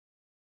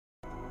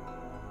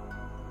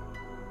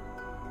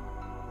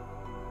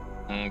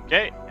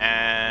Okay,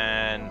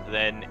 and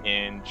then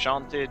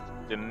Enchanted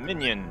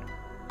Dominion.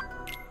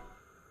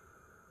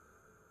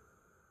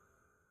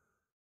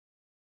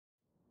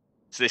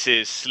 So this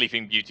is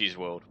Sleeping Beauty's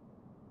world,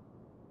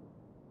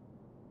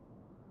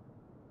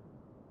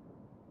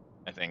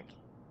 I think.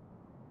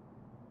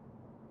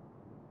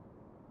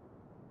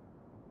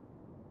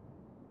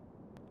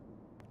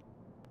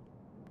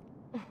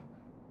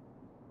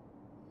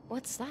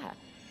 What's that?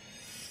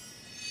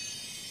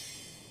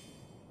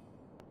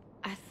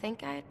 I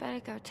think I'd better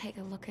go take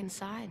a look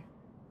inside.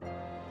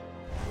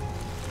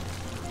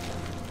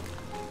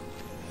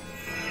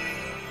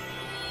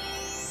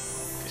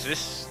 Is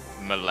this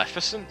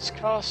Maleficent's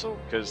castle?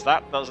 Because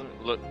that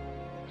doesn't look...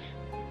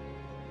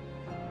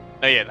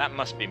 Oh yeah, that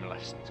must be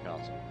Maleficent's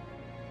castle.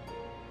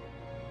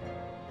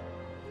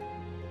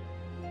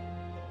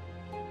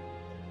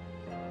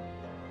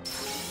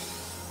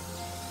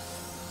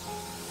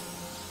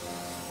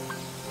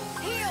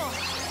 Heal!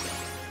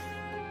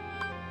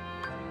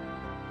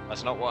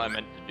 That's not what I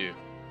meant to do.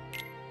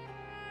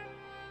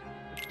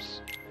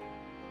 Oops.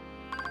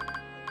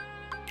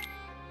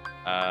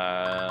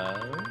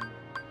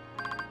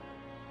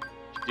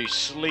 Do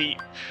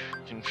sleep,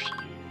 confuse.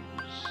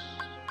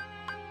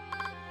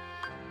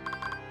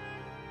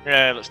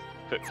 Yeah, let's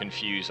put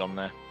confuse on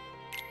there.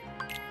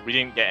 We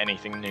didn't get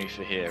anything new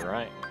for here,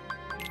 right?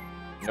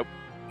 Nope.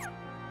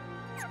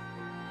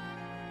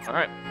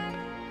 Alright.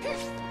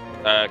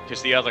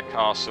 Because the other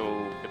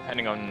castle,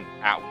 depending on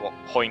at what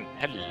point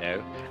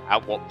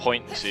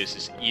this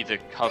is either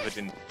covered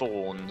in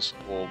thorns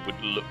or would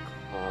look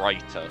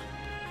brighter.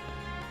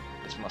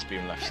 This must be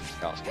Maleficent's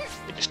castle.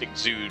 It just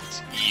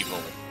exudes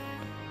evil.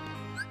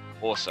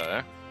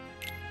 Also,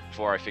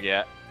 before I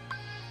forget...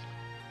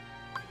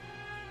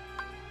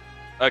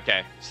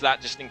 Okay, so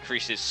that just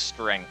increases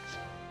strength,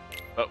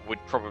 but would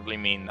probably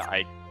mean that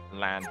I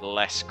land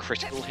less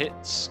critical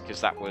hits,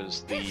 because that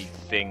was the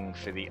thing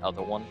for the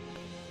other one.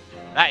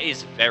 That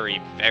is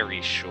very,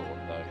 very short,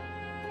 though.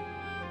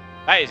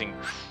 That is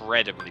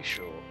incredibly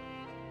short.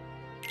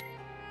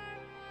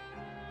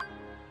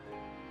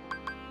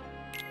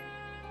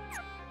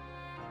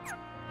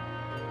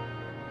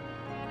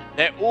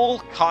 They're all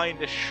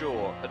kind of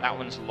short, but that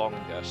one's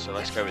longer, so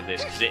let's go with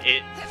this, because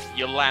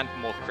you'll land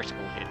more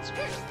critical hits with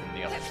it than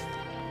the other.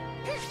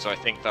 So I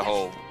think the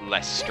whole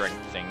less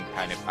strength thing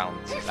kind of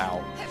balances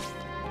out.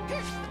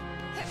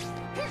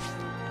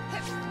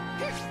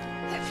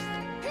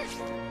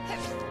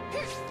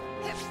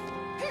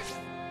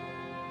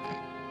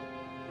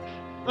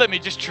 Let me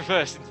just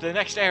traverse into the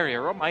next area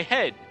on my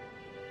head.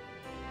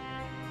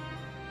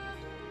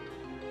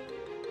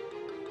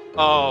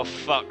 Oh,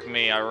 fuck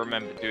me, I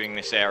remember doing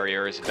this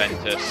area as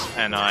Ventus,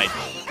 and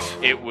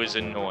it was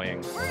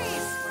annoying.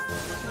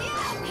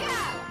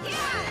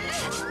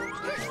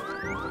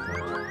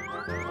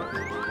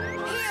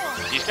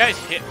 These guys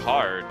hit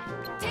hard.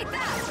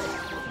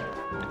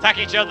 Attack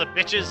each other,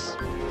 bitches!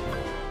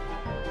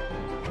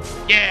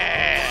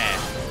 Yeah!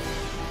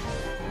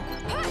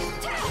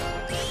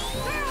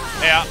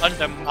 They are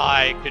under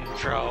my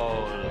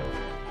control.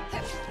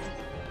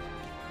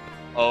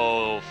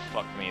 Oh,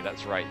 fuck me,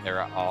 that's right,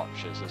 there are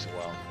archers as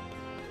well.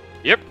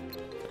 Yep.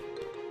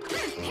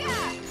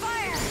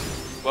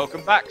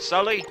 Welcome back,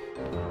 Sully.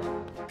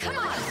 Come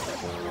on.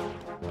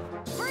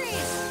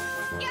 Freeze.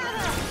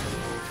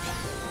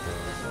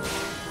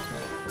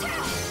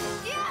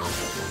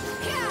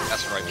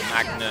 That's right,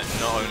 Magnet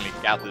not only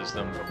gathers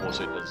them, but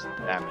also does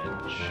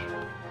damage.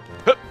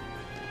 Hup.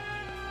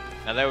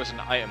 Now there was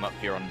an item up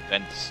here on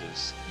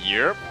Ventus's.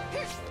 Yep.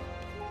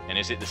 And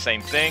is it the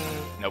same thing?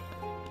 Nope.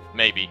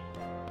 Maybe.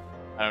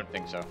 I don't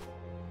think so.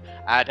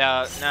 I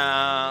don't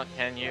know.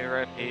 Can you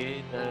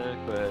repeat the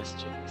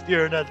question?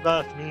 You're not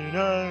about me,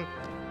 no.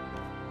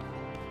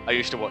 I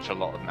used to watch a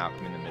lot of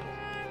Malcolm in the Middle.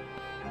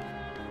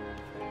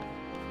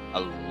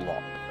 A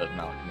lot of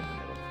Malcolm in the Middle.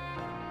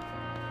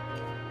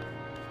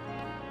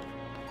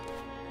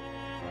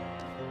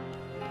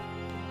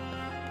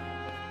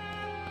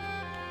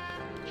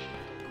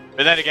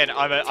 But then again,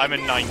 I'm a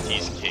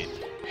 90s kid.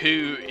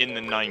 Who in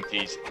the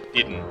 90s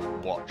didn't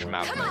watch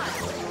Malcolm in the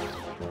Middle?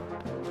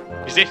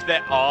 Because if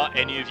there are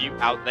any of you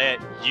out there,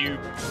 you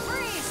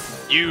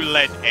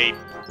led a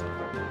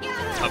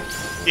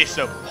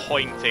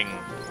disappointing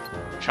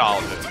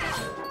childhood.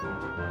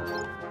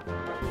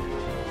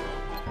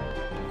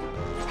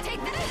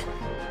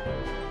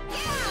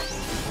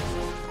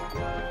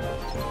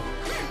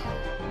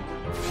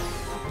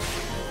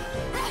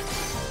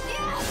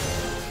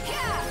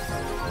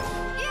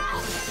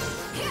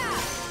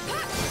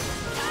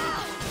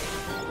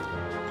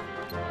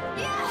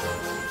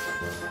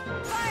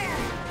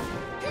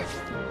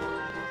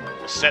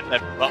 Set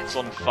their butts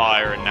on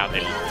fire and now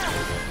they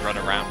run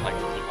around like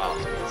little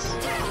bastards.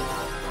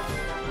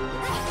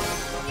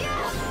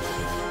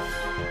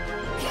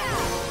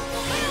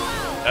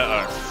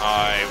 Uh-oh,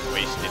 I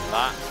wasted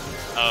that.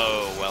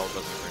 Oh, well,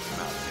 doesn't really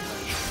matter too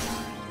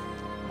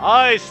much.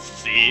 I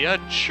see a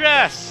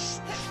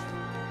chest!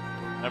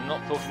 I'm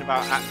not talking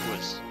about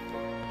Aquas.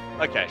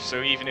 Okay,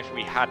 so even if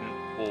we hadn't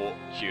bought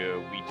Cure,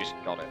 we just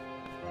got it.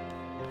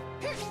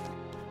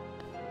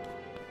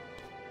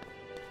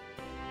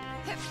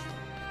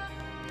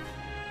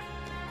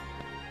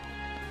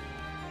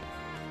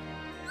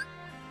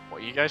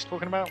 What are you guys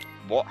talking about?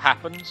 What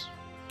happens?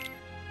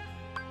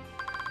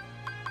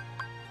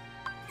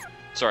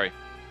 Sorry.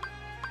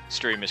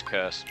 Stream is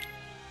cursed.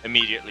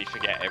 Immediately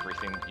forget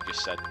everything that you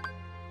just said.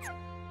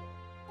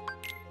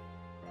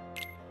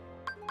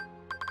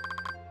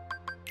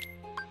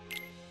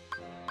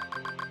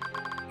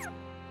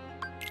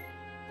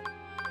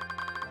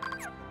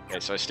 Okay,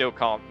 so I still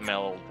can't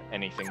meld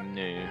anything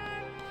new.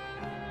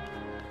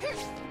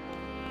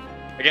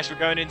 I guess we're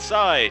going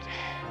inside.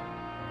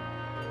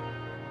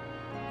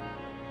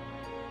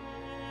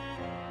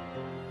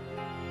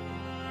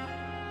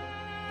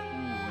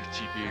 Ooh,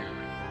 itchy beard.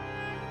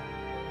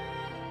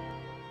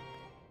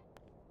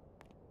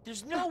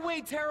 There's no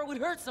way Terra would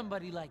hurt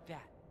somebody like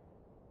that.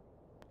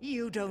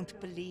 You don't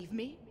believe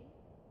me?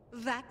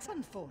 That's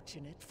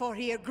unfortunate, for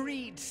he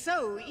agreed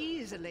so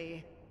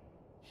easily.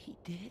 He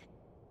did?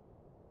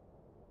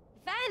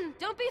 Ven,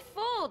 don't be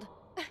fooled!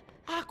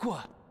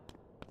 Aqua!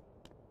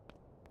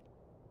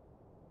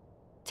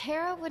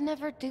 Terra would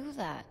never do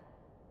that.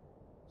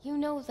 You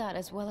know that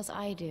as well as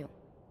I do.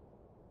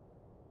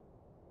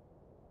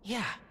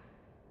 Yeah.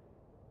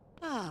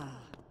 Ah,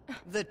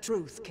 the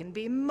truth can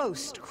be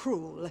most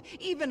cruel,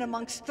 even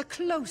amongst the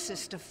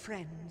closest of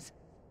friends.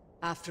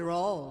 After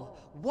all,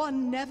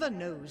 one never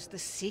knows the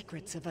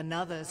secrets of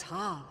another's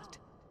heart.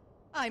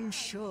 I'm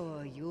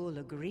sure you'll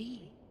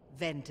agree,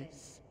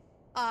 Ventus.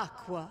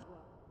 Aqua.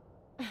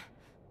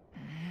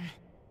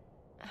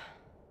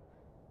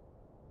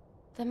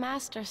 The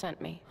Master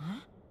sent me. Huh?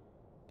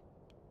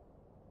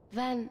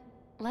 Ven,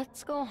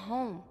 let's go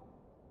home.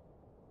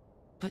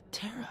 But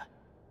Terra...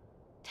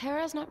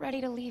 Terra's not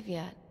ready to leave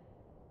yet.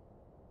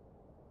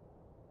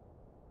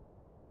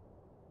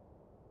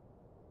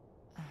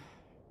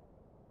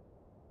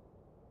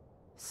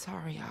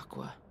 Sorry,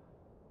 Aqua.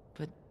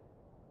 But...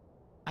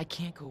 I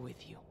can't go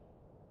with you.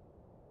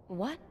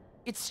 What?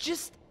 It's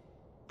just...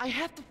 I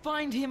have to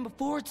find him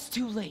before it's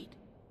too late.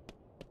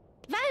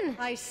 Ven!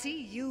 I see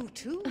you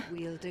too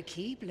wield a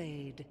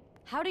Keyblade.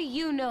 How do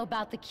you know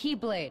about the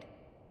Keyblade?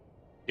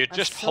 You're A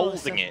just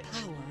source holding of it.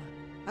 power.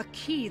 A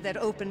key that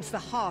opens the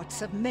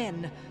hearts of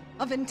men,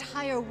 of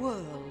entire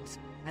worlds,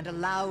 and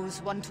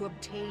allows one to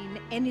obtain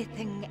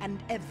anything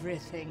and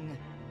everything.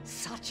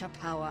 Such a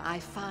power I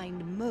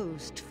find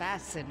most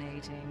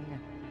fascinating.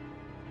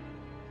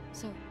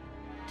 So,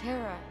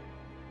 Terra...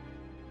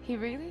 He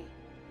really?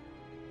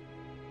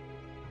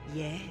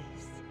 Yes.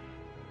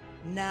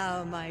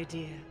 Now, my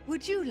dear,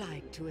 would you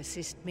like to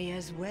assist me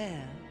as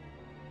well?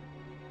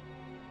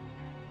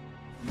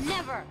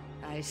 Never!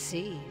 I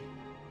see.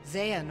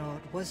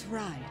 Xehanort was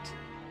right.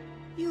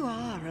 You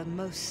are a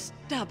most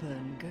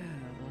stubborn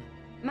girl.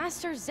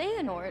 Master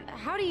Xehanort,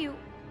 how do you...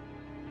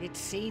 It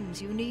seems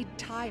you need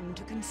time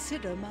to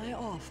consider my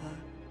offer.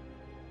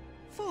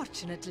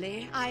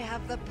 Fortunately, I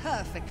have the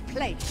perfect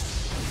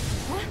place.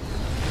 What?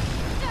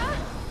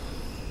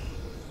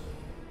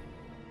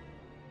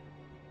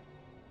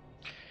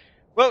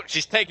 Well,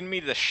 she's taken me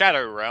to the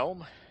Shadow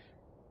Realm.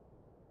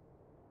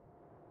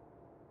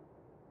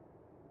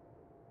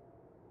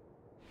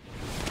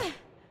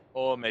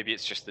 Or maybe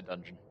it's just the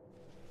dungeon.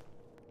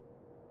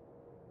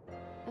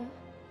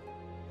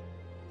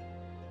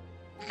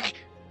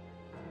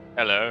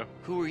 Hello.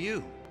 Who are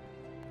you?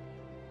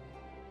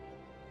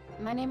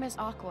 My name is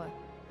Aqua.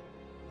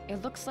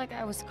 It looks like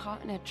I was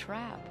caught in a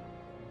trap.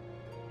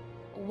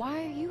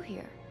 Why are you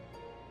here?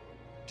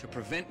 To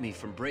prevent me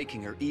from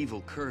breaking her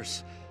evil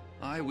curse,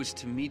 I was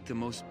to meet the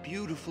most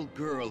beautiful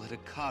girl at a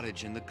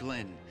cottage in the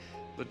glen.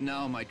 But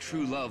now my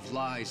true love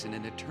lies in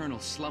an eternal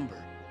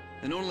slumber,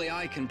 and only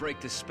I can break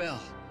the spell.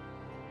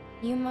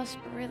 You must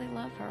really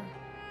love her.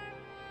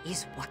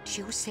 Is what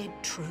you said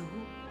true?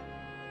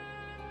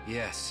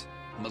 Yes,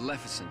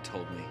 Maleficent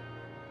told me.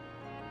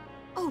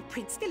 Oh,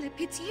 Prince Philip,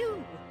 it's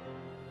you!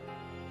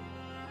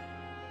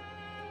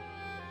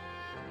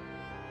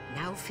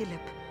 Now,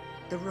 Philip,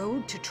 the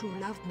road to true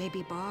love may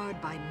be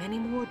barred by many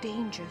more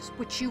dangers,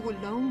 which you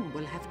alone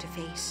will have to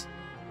face.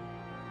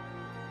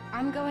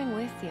 I'm going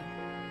with you.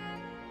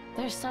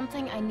 There's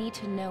something I need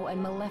to know,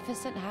 and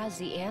Maleficent has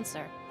the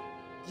answer.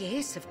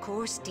 Yes, of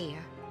course, dear.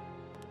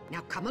 Now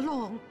come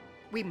along.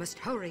 We must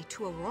hurry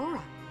to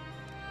Aurora.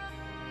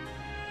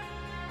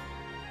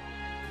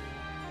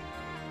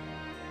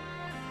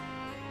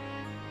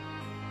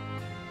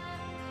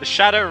 The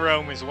Shadow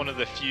Realm is one of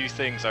the few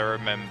things I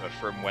remember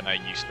from when I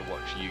used to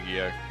watch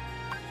Yu-Gi-Oh!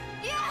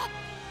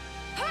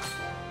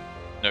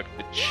 No,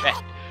 the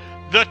chest.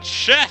 The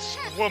chest,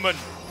 woman!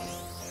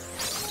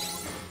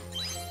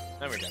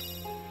 There we go.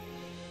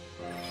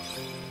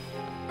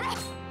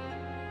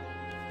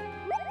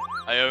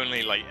 I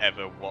only, like,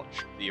 ever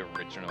watched the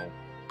original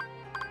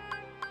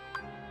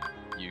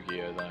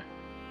Yu-Gi-Oh! Though.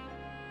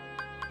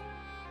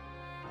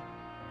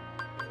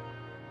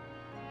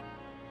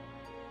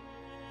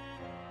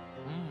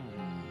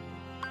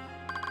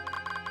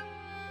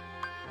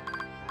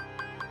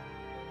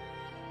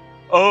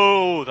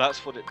 Oh,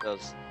 that's what it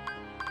does.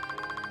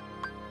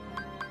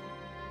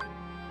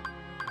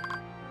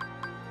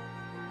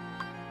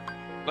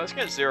 let's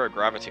get zero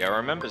gravity. I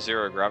remember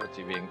zero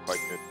gravity being quite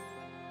good.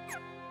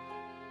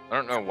 I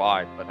don't know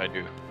why, but I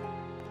do.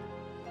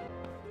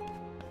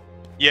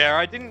 Yeah,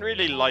 I didn't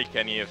really like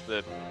any of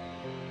the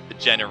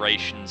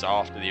generations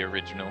after the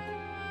original.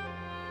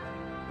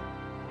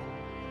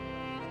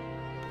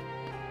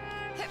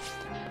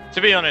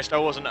 To be honest, I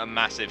wasn't a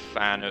massive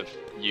fan of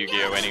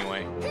Yu-Gi-Oh!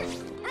 Anyway.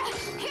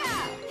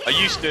 I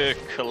used to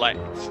collect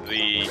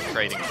the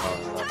trading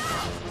cards though.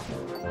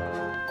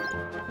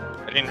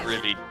 I didn't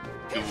really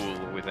duel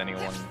with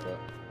anyone, but...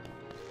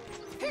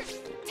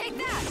 Take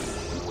that!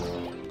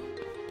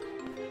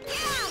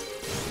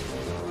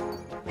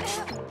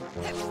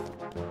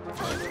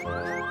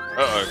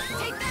 Uh-oh.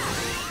 Take that!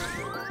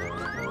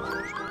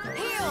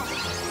 Heal!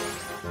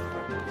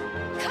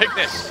 Take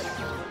this!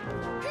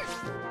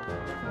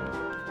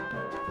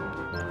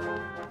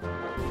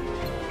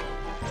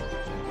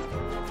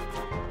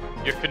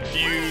 You're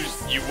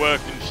confused, you were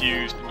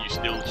confused, and you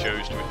still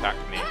chose to attack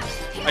me.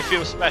 I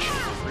feel special,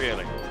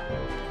 really.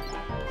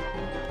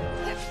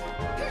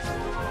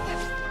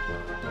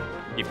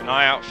 Keep an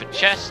eye out for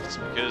chests,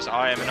 because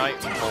I am an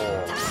item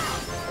whore.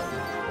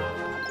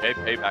 Okay,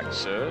 payback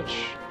surge.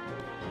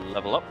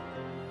 Level up.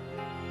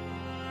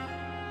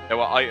 There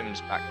were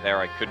items back there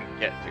I couldn't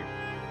get to.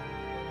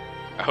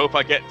 I hope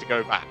I get to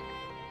go back.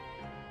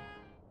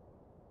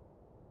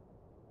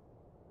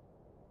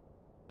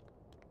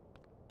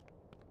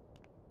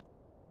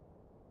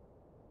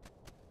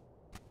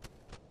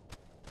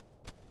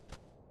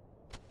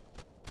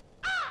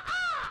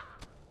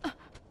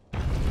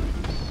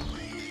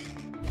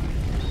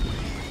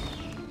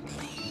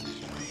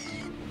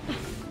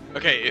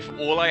 Okay, if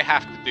all I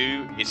have to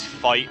do is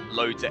fight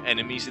loads of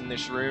enemies in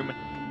this room,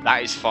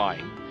 that is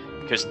fine.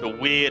 Because the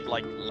weird,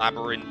 like,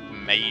 labyrinth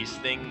maze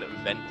thing that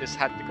Ventus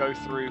had to go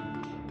through,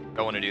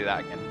 don't want to do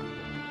that again.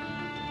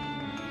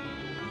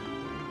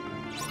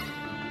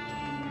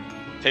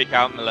 Take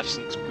out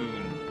Maleficent's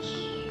goons.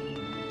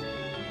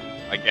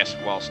 I guess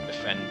whilst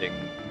defending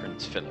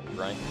Prince Philip,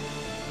 right?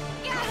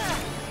 Take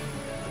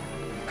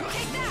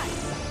that!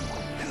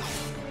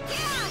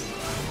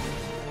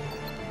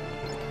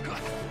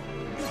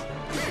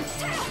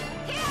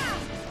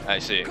 I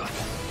see. Come on!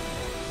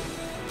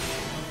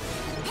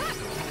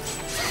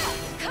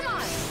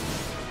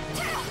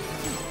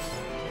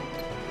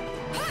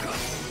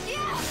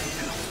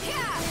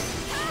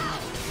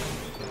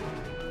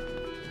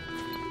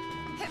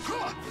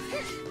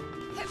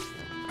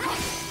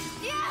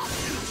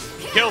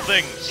 Kill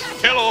things!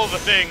 Kill all the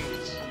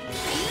things!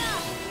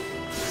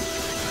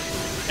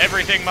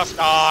 Everything must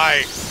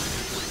die!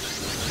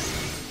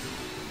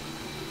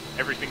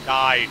 Everything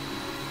died.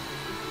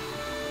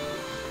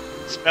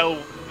 Spell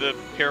the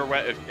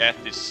Pirouette of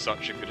Death is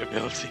such a good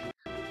ability.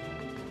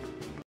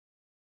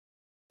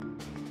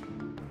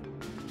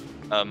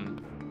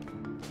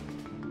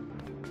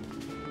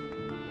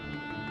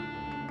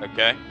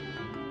 Okay.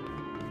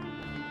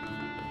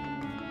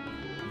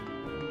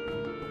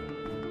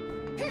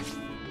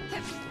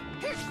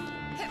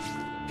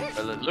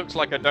 Well, it looks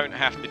like I don't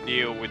have to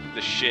deal with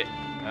the shit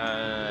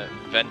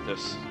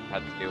Ventus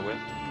had to deal with.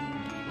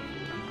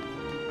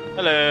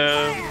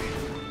 Hello!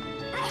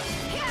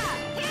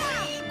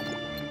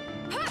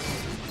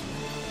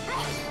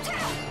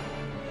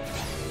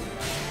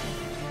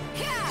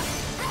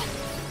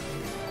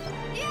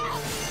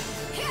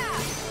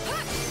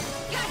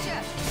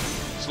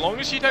 As long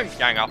as you don't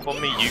gang up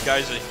on me, you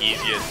guys are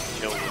easier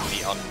to kill than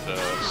the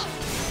Unversed.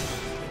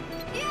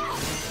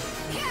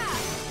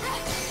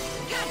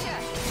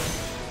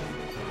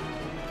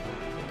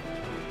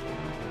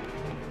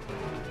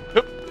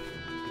 Hup.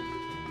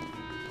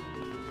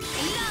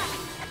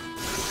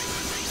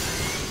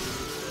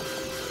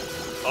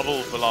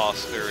 Bubble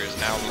Blaster is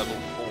now level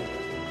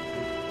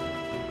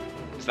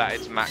 4. Is that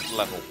its max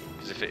level?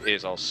 Because if it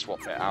is, I'll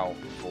swap it out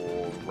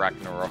for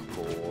Ragnarok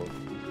or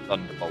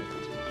Thunderbolt.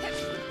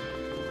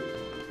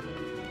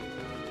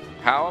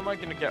 How am I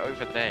going to get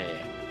over there?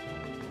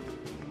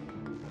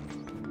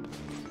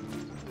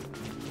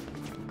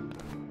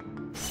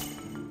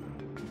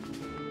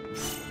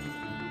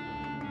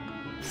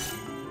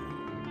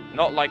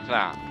 Not like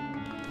that.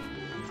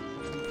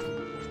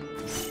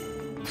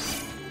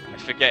 I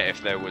forget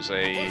if there was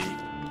a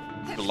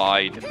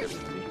glide ability.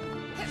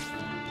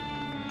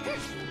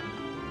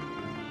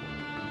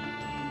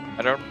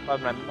 I don't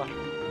remember.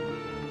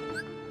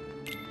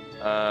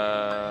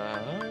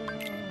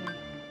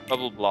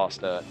 Bubble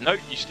Blaster. No,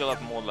 you still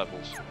have more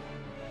levels.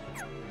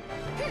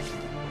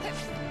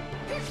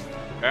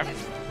 Okay.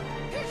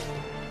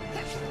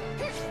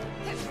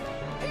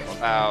 What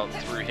about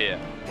through here?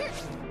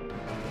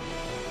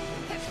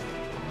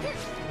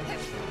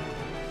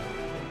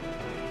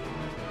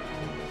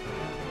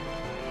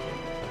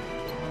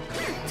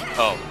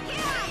 Oh.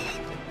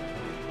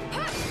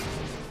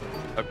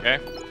 Okay.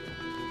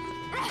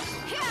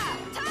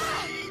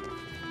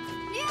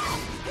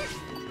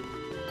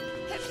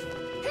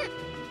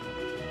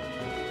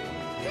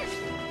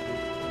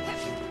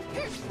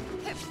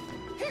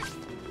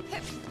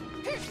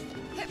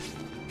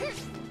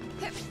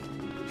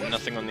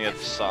 Nothing on the other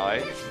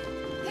side.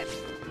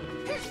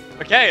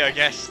 Okay, I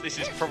guess this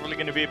is probably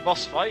going to be a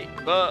boss fight,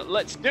 but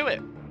let's do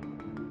it.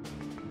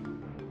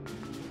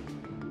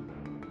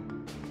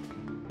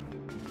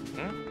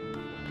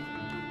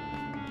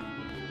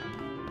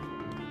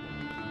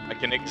 I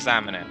can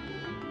examine it.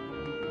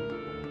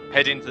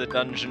 Head into the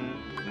dungeon?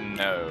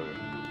 No.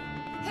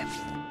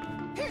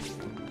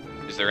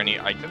 Is there any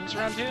items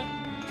around here?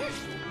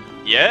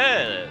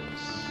 Yes!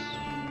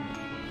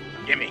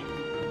 Gimme!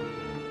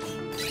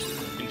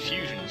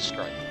 Confusion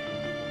strike.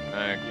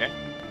 Okay.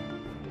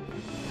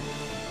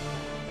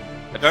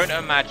 I don't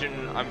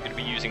imagine I'm going to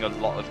be using a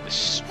lot of the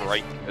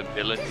strike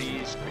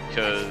abilities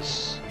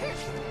because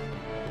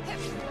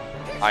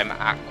I'm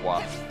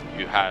Aqua,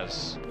 who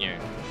has, you know,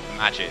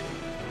 magic.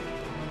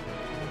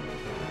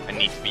 I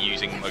need to be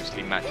using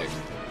mostly magic.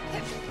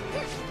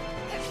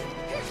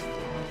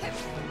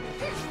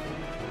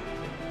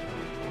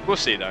 We'll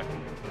see though.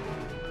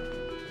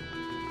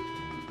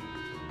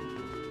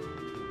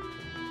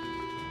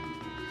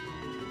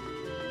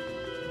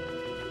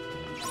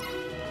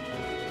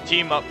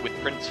 Team up with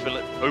Prince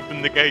Philip,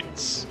 open the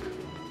gates,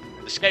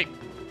 and escape.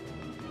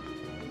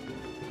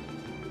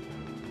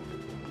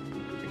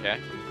 Okay.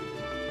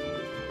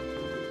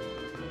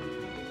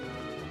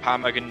 How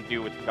am I going to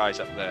deal with the guys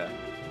up there?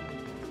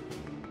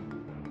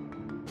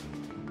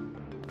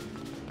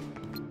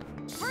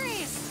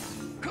 Freeze!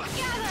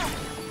 Gather!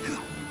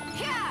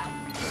 Yeah!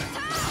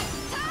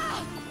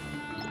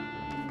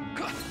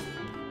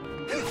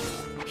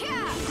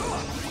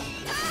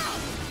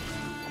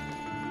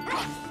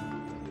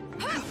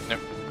 Nope.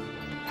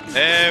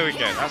 There we go,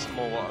 that's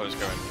more what I was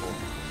going for.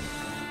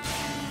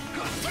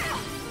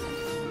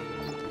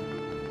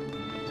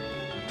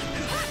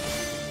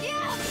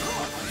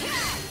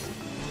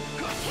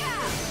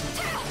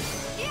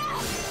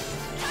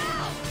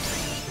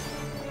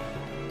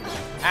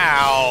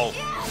 Ow!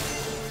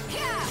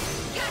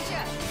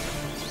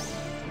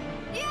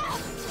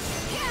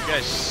 You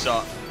guys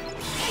suck.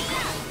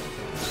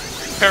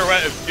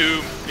 Pirouette of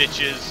doom,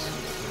 bitches.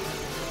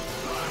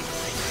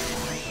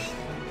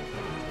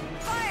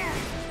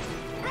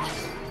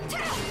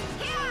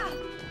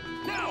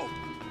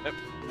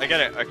 I get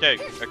it. Okay,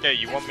 okay,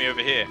 you want me over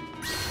here.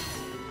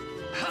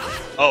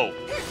 Oh,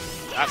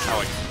 that's how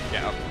I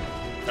get up.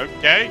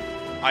 Okay,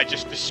 I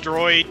just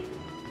destroyed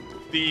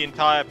the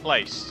entire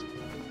place.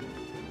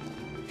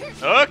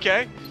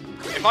 Okay,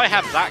 if I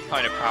have that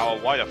kind of power,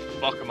 why the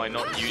fuck am I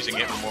not using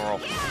it more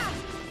often?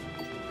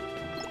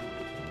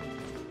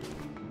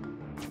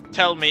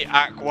 Tell me,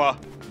 Aqua.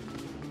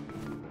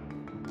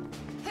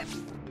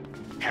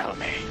 Tell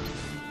me.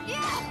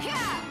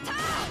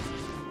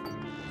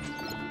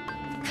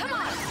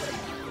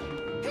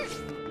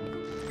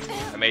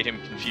 I made him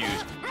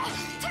confused.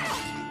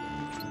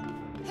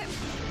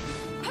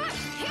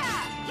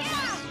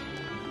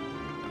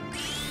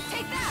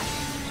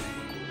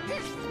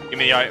 Give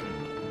me the item.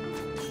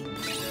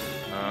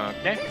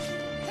 Okay.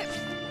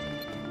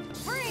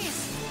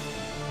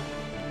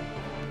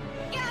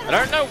 I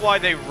don't know why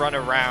they run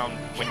around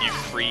when you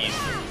freeze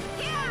them.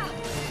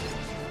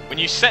 When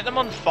you set them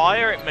on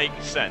fire, it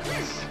makes sense.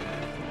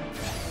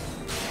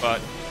 But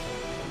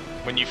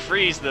when you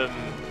freeze them...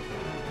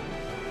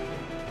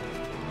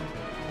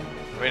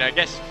 I mean, I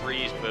guess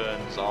freeze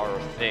burns are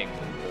a thing,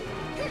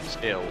 but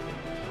still.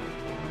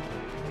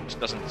 It just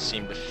doesn't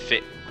seem to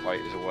fit quite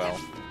as well.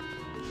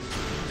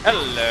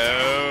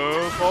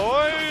 Hello,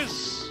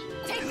 boys!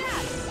 Take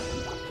that!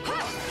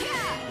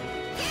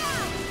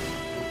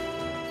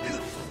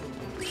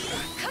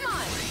 Come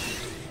on!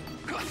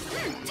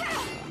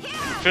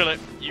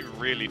 Philip, you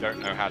really don't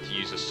know how to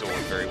use a sword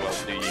very well,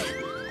 do you?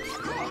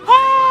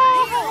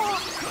 Oh!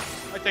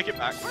 I take it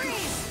back.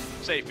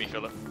 Save me,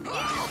 Philip.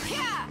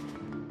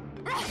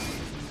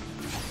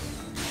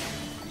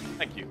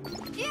 Thank you.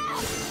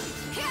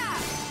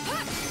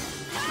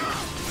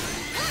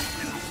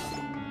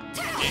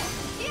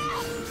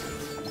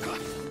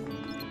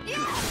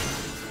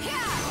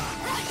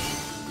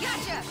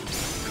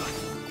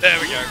 There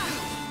we go.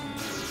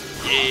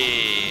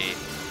 Yeah.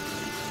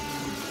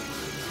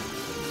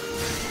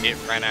 It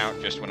ran out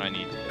just when I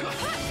needed it.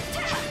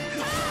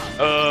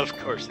 Of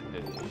course it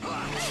did.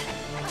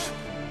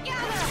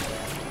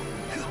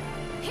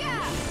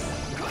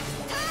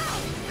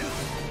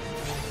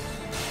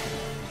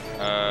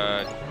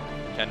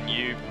 Can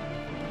you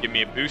give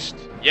me a boost?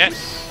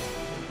 Yes!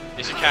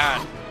 Yes, you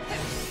can.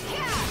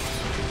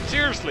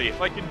 Seriously,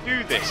 if I can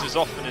do this as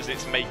often as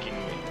it's making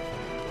me,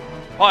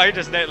 why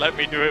doesn't it let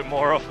me do it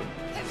more often?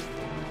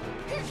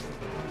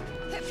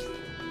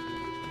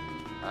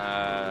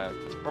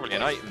 It's probably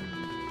an item.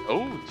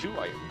 Oh, 2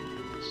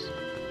 items.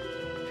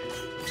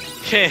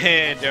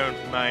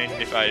 Don't mind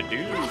if I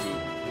do.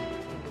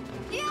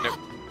 Nope.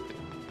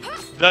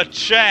 The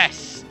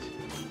chest!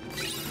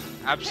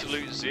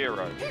 Absolute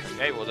 0.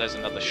 Okay, well there's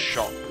another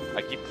shot.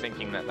 I keep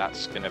thinking that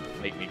that's gonna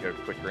make me go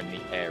quicker in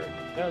the air.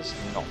 It does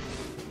not.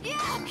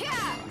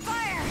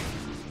 Fire!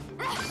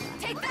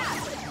 Take that!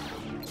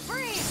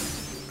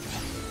 Freeze!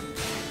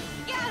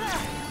 Gather!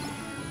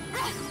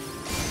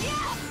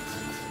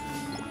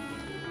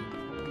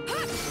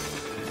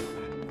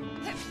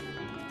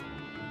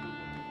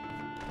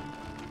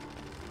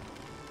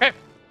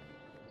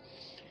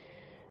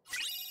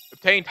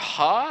 Obtained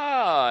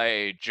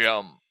high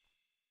jump.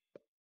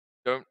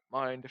 Don't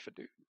mind if I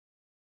do.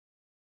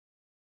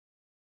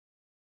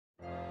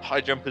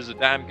 High jump is a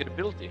damn good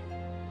ability.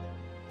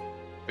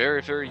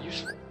 Very, very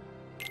useful.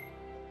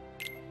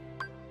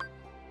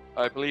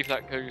 I believe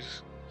that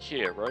goes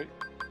here, right?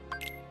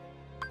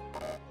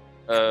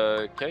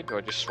 Okay, do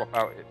I just swap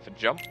out it for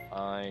jump?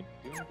 I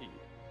do indeed.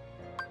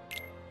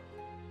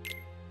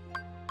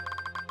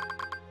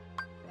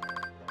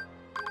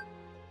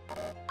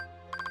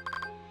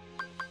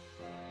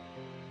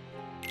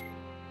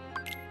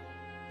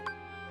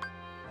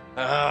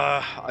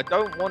 I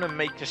don't want to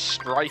make a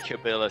strike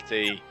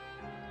ability.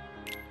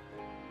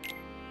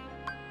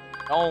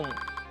 Don't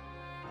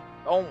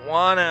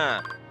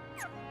wanna.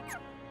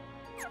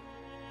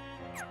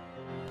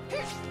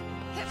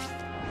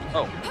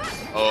 Oh.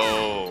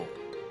 Oh.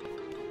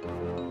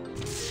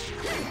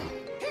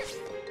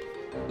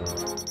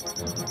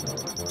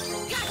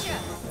 Gotcha.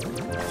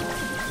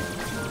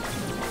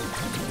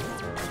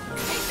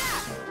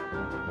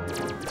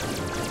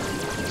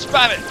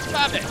 Spam it!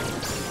 Spam it!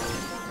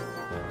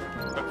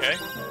 Okay.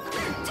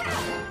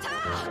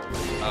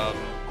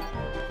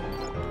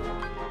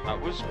 That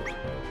was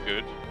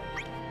good.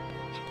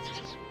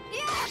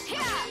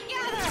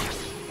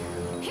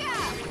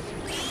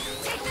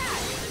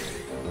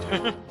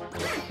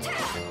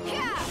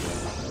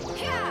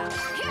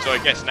 So I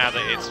guess now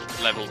that it's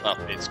leveled up,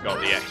 it's got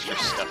the extra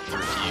stuff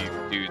if you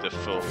do the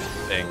full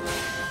thing.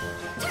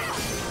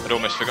 I'd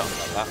almost forgotten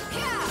about that.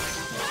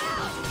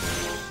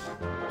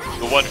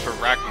 The one for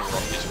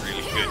Ragnarok is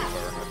really good if I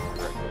remember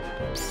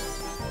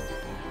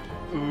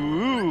correctly.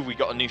 Ooh, we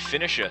got a new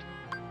finisher.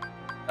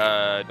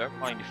 Don't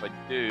mind if I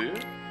do.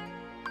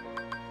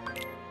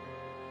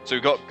 So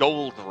we got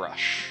Gold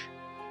Rush.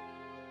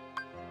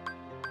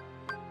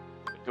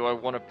 Do I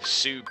want to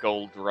pursue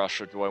Gold Rush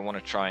or do I want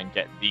to try and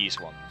get these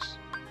ones?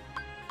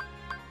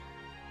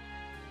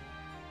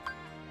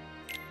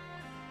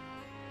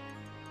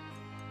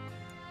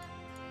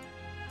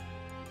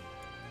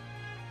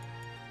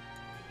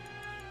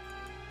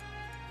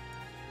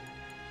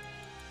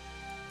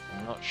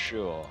 I'm not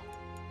sure.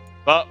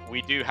 But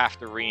we do have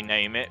to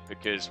rename it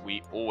because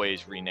we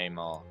always rename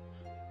our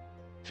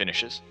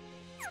finishers.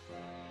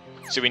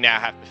 So we now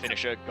have the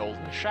finisher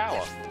Golden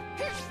Shower.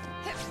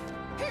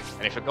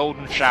 And if a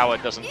Golden Shower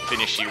doesn't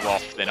finish you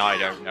off, then I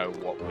don't know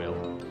what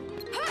will.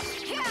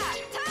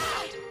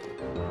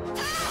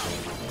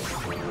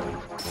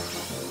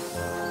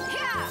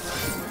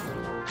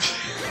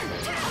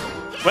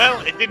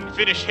 Well, it didn't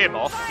finish him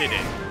off, did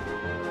it?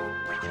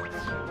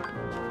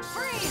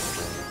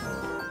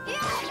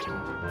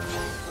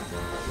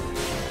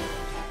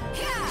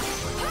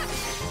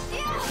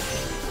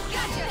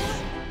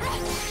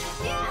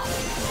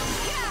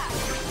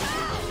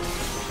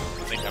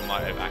 I think I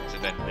might have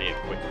accidentally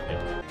equipped it.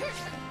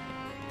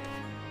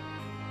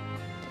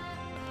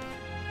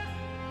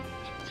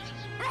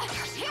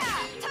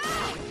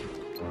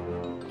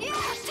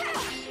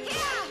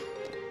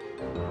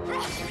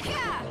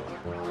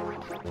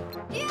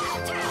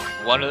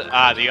 One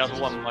of the other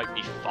one might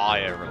be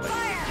fire related,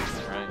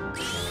 right?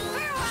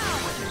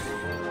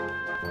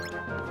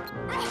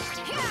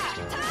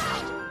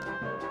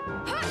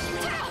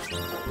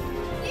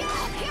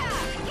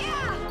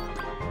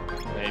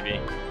 Maybe.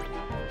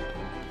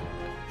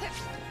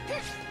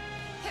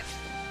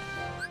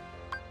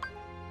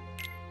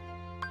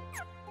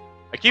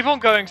 I keep on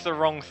going to the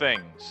wrong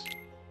things.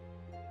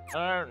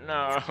 I don't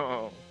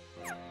know.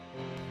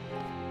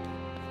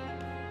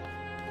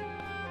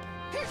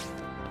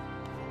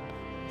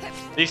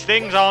 These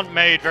things aren't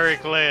made very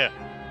clear.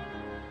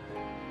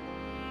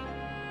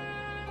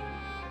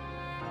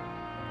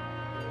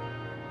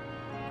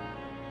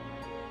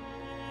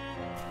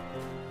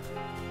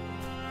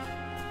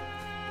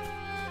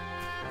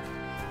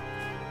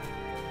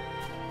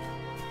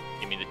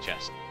 Give me the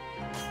chest.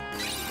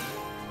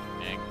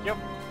 Thank you.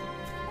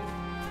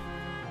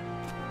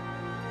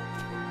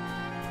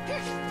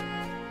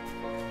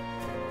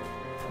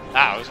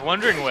 I was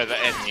wondering where the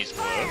enemies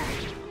were.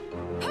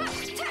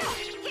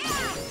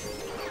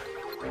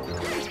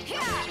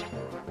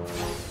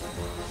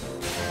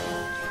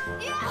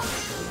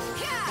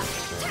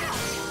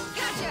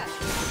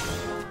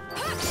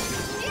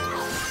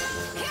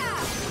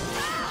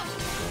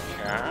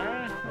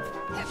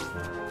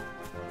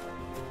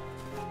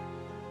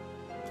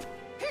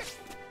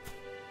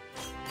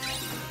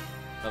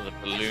 Another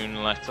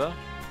balloon letter.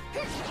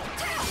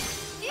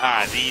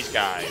 Ah, these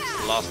guys.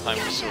 The last time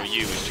we saw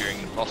you was during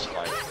the boss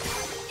fight.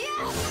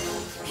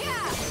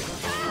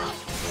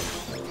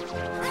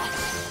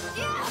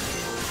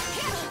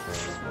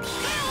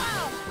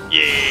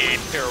 Yeah,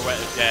 pirouette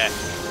of death.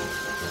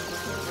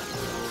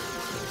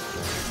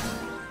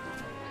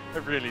 I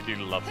really do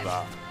love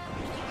that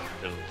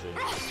ability.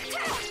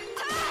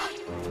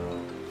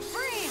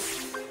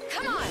 Freeze!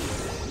 Come on!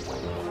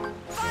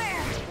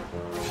 Fire!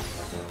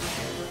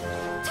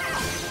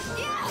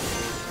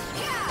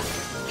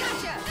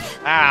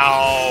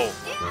 Ow!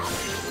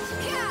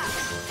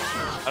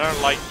 I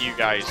don't like you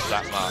guys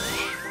that much.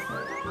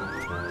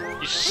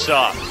 You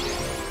suck.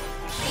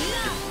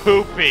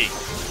 poopy.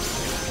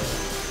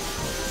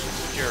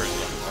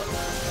 Seriously.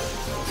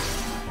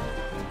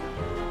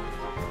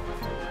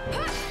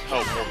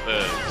 Oh, more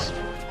birds.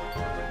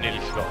 Nearly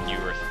forgotten you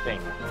were a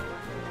thing.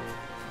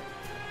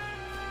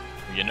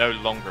 You're no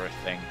longer a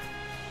thing.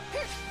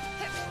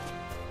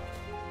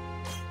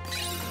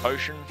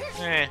 Potion?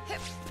 Eh.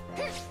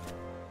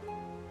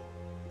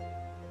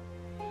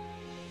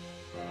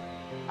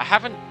 I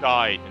haven't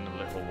died in a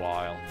little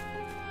while,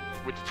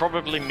 which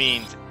probably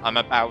means I'm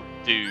about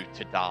due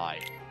to die.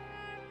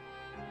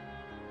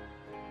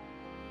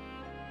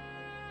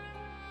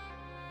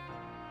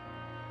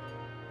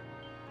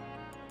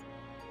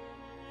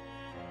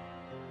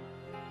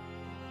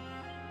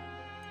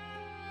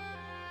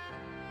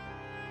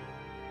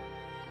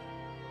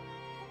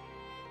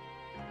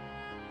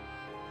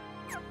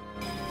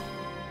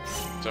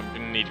 So I'm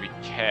going to need to be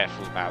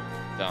careful about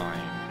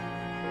dying.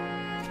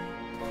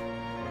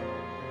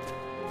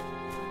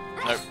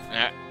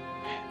 No,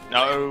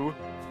 no.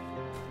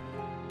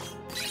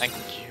 Thank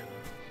you.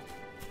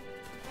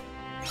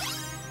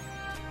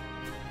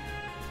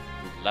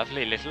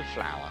 Lovely little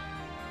flower.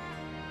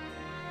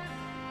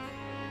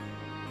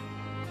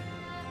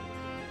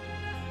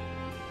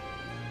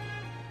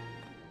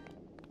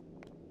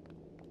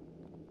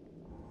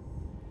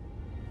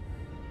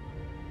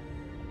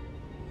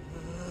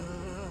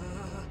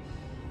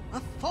 A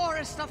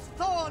forest of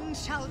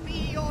thorns shall be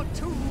your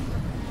tomb,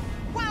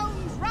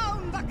 wound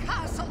round the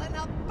castle in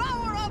a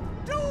bower of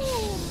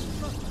doom!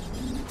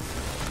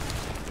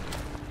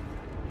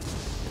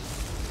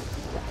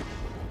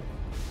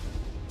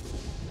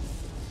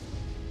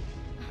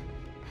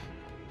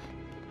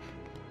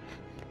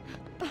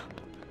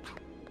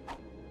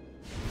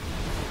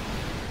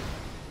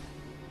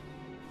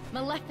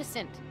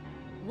 Maleficent,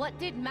 what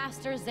did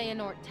Master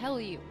Xehanort tell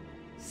you?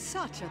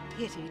 Such a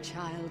pity,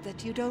 child,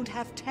 that you don't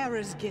have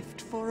Terra's gift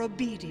for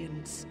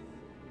obedience.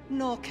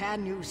 Nor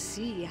can you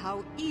see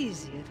how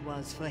easy it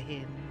was for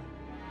him.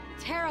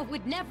 Terra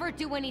would never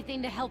do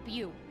anything to help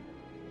you.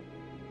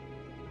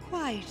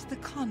 Quite the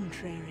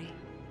contrary.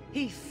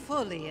 He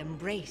fully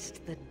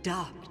embraced the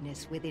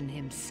darkness within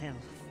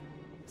himself.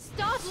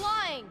 Stop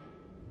lying!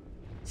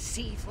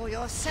 See for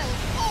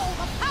yourself all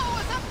the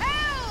powers of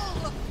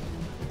hell!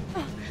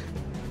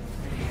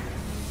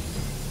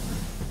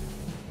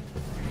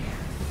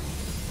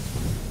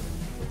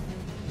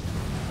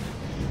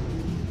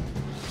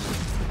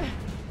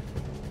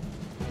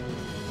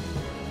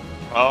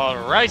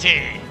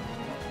 Alrighty!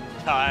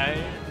 Time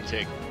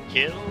to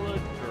kill a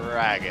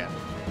dragon.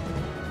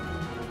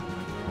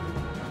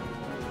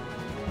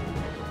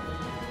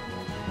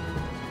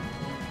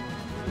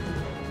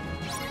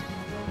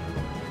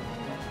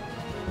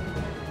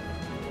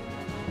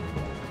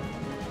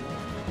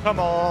 Come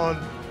on!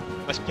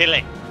 Let's kill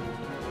it!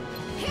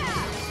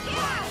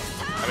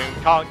 I mean,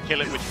 we can't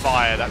kill it with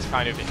fire, that's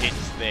kind of its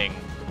thing.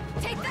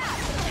 Take that!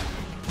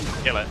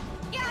 Kill it.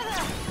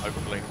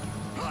 Hopefully.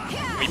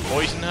 Can we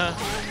poison her?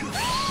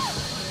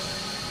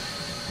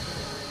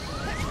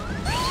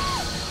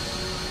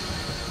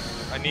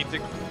 I need to...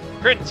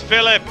 Prince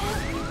Philip!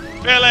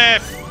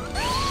 Philip!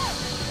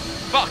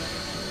 Fuck!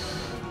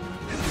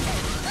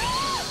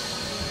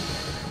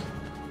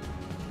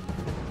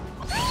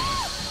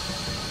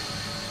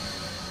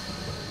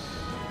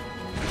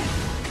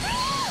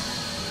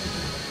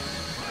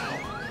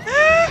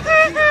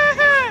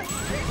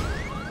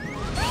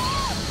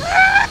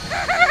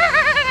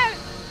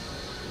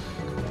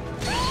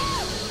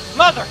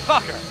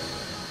 Motherfucker!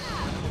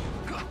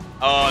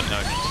 Oh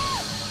no.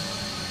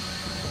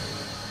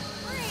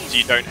 So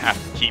you don't have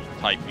to keep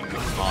typing the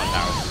command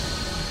out.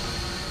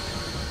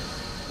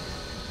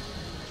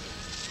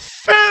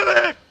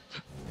 Philip!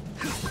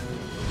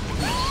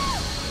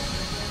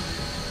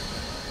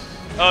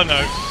 Oh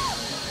no.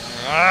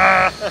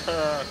 Ah.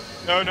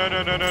 No, no,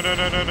 no, no, no, no,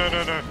 no, no, no,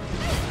 no, no.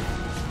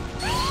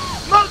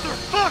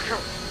 Motherfucker!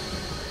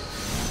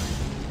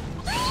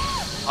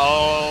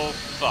 Oh,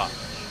 fuck.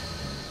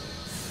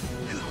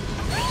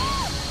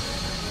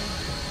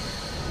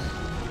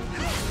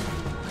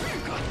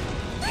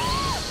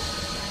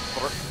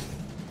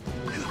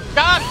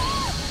 God!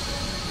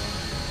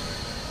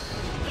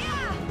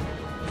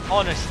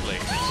 Honestly.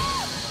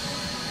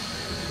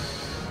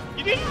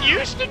 You didn't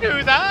used to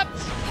do that!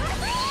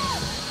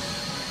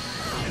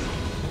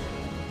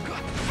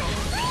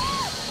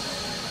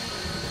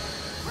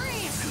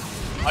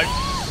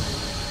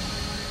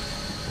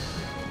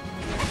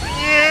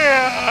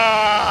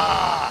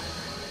 Yeah!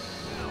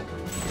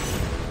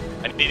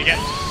 I need to get...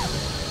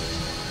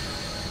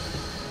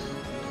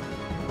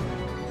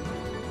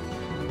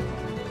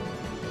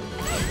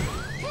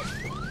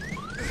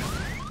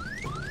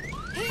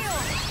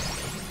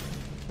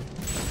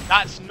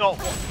 That's not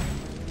what...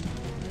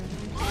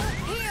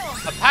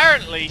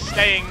 Apparently,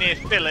 staying near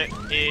Philip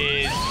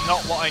is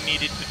not what I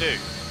needed to do.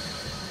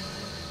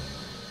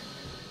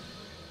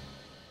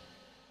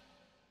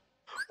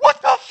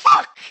 What the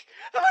fuck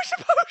am I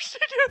supposed to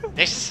do?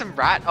 This is some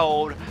rat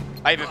old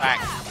paperback.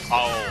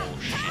 Oh,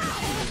 shit.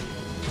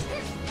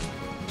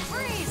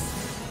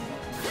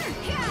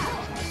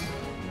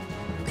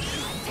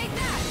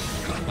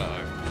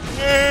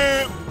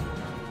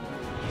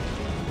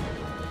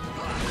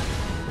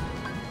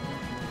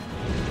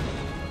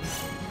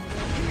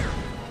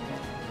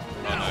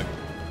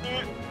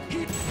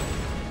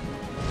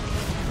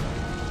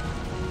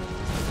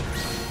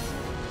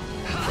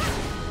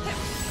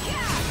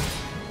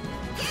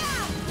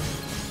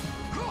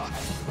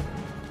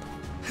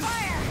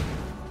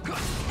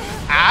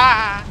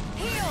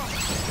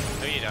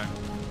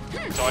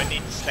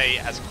 stay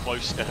as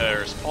close to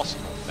her as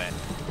possible then.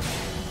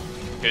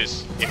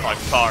 Because if I'm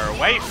far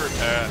away from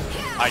her,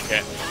 I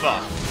get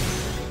fucked.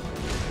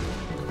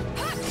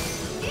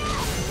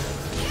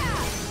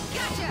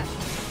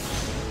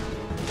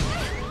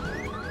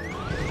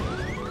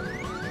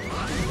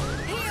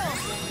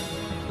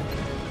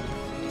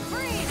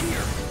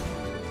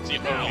 It's the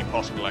only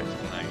possible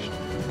explanation.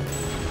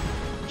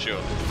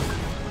 Sure.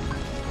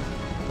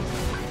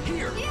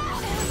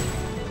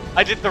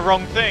 I did the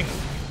wrong thing.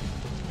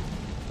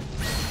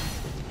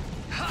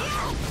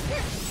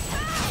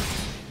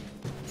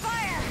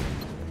 Fire!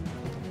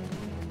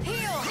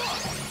 Heal!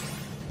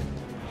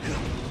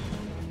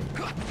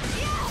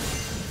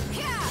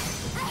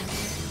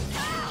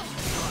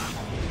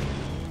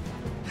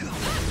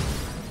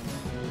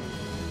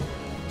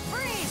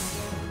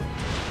 Freeze!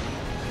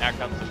 Now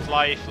comes the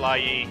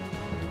flyy.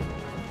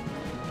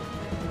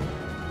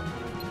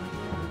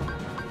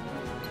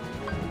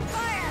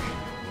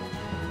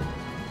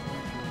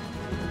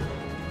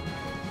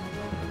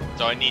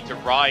 So I need to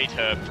ride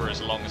her for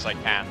as long as I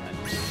can then.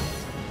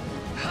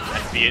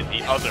 And be at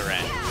the other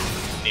end,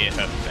 near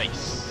her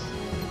face.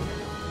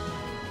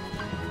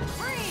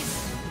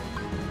 Freeze!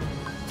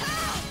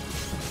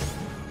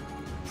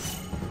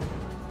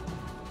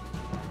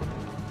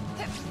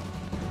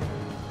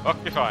 Fuck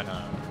if I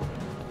know.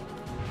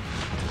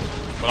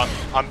 Well,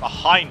 I'm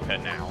behind her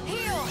now.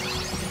 Heal!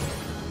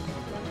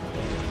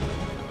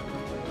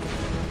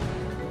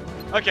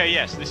 Okay,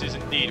 yes, this is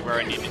indeed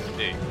where I needed to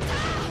be.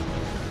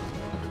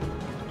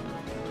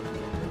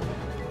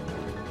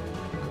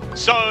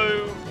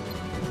 So,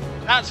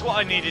 that's what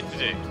I needed to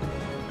do.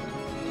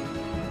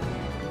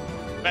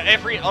 But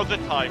every other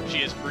time she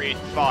has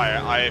breathed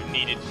fire, I have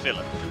needed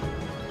filler.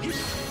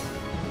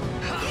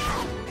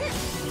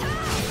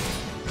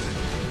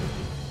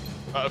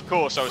 But of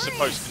course, I was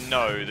supposed to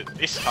know that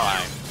this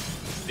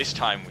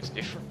time was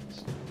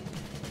different.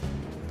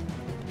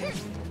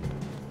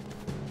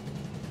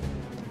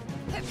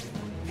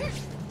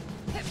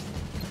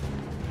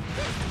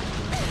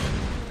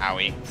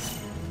 Owie.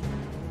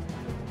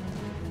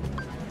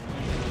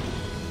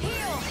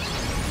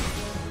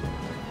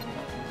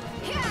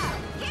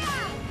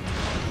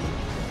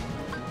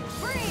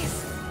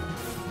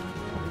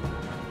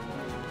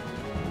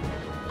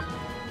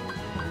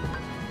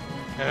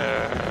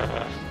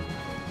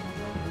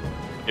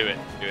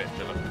 Do it,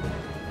 Philip.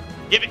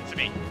 Give it to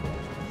me.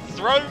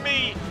 Throw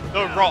me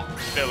the rock,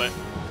 Philip.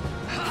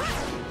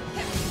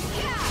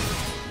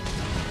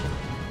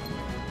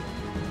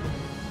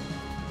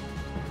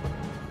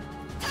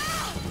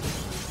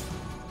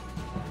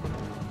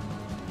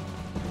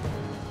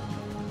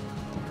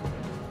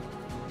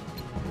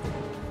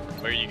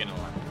 Where are you gonna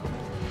land?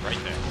 Right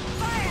there.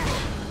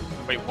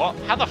 Wait, what?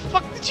 How the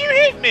fuck did you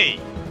hit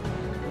me?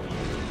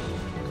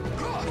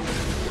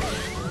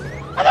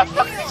 How the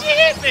fuck did you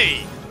hit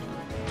me?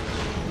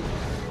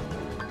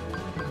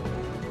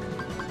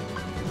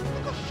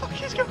 What the fuck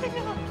is going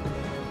on?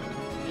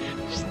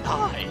 Just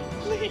die,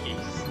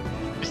 please.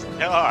 Just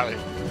die.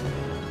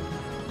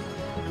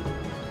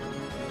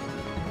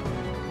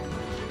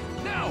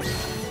 No!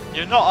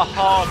 You're not a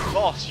hard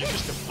boss, you're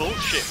just a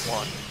bullshit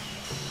one.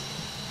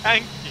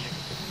 Thank you.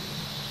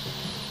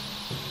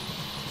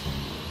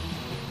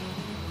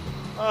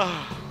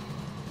 Ah.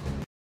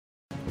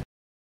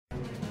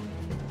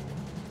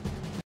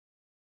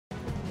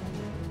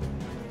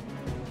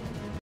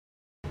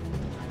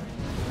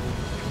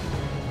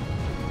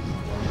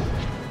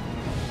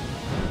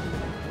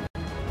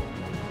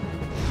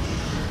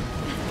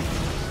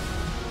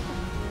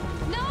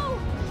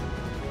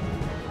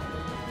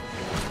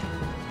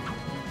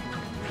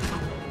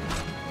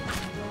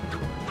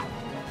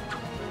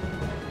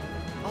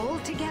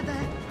 Together,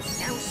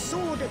 now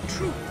sword of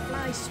truth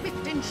fly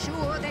swift and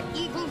sure, that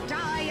evil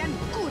die and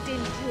good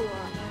endure.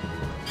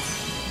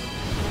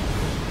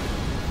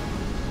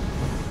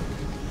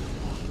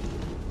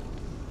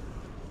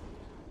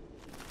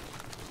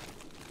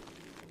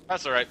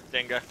 That's alright,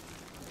 Dinga.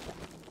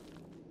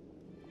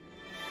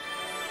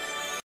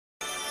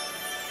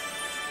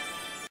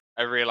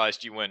 I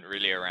realised you weren't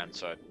really around,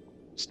 so I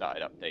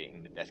started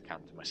updating the death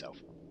count to myself.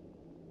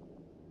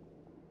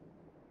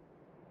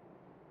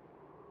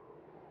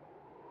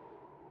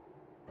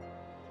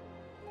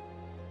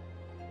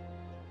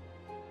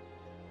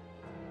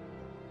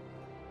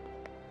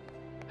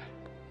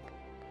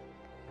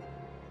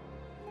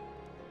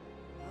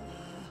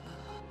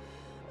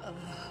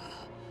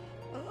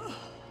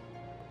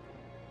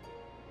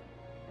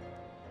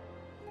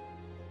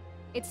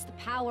 It's the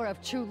power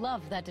of true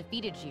love that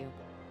defeated you.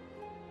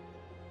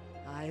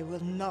 I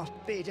will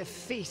not be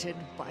defeated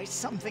by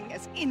something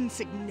as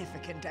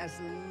insignificant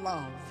as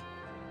love.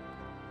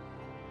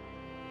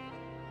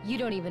 You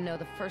don't even know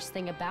the first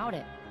thing about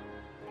it.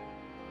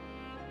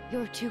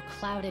 You're too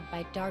clouded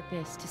by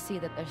darkness to see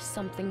that there's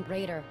something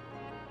greater.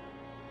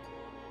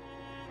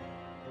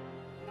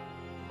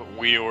 But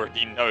we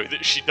already know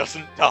that she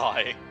doesn't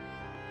die.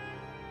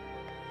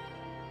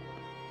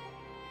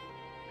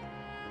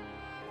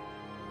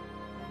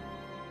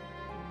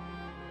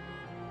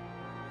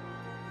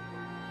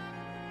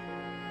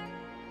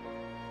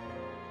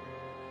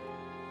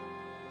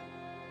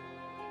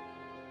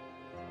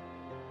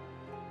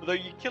 Although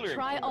you kill her in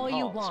Try Kingdom all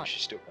you Hearts, so want, she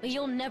still but comes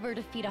you'll never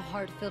defeat a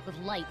heart filled with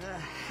light.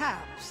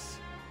 Perhaps.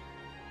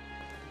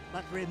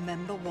 But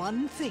remember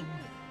one thing.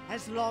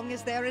 As long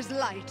as there is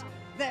light,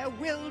 there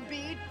will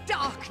be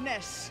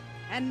darkness.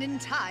 And in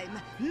time,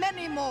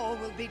 many more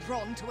will be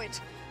drawn to it.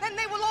 Then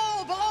they will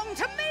all belong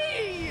to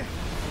me!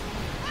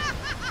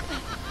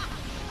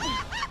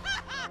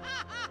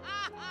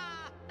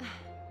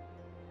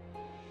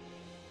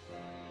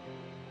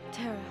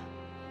 Terra,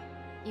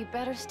 you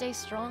better stay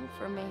strong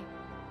for me.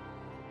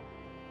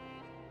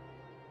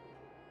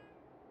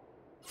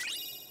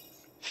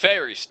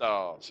 Fairy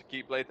Stars, a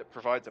keyblade that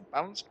provides a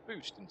balanced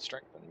boost in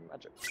strength and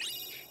magic.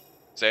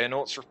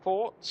 Xehanort's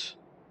report.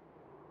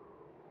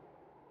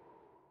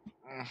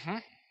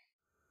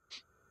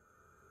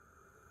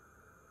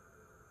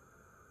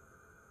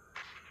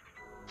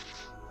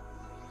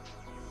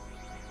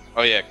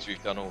 Oh yeah, because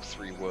we've done all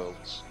 3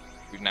 worlds.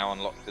 We've now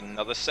unlocked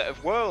another set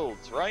of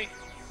worlds, right?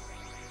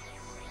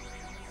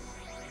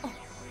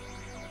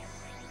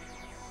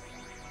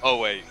 Oh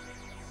wait.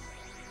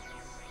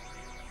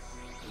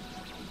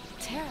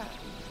 Terra,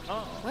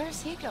 Oh.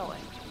 where's he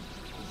going?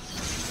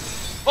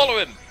 Follow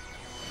him!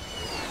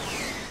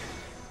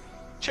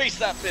 Chase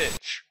that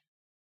bitch!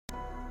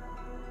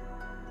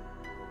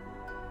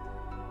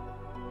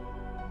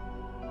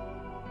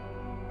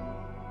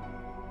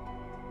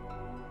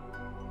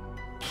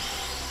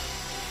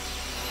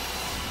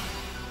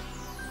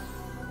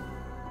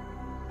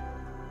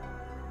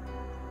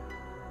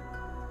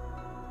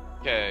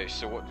 Okay,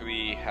 so what do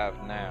we have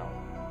now?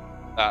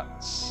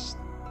 That's...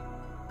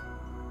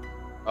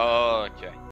 Oh, okay.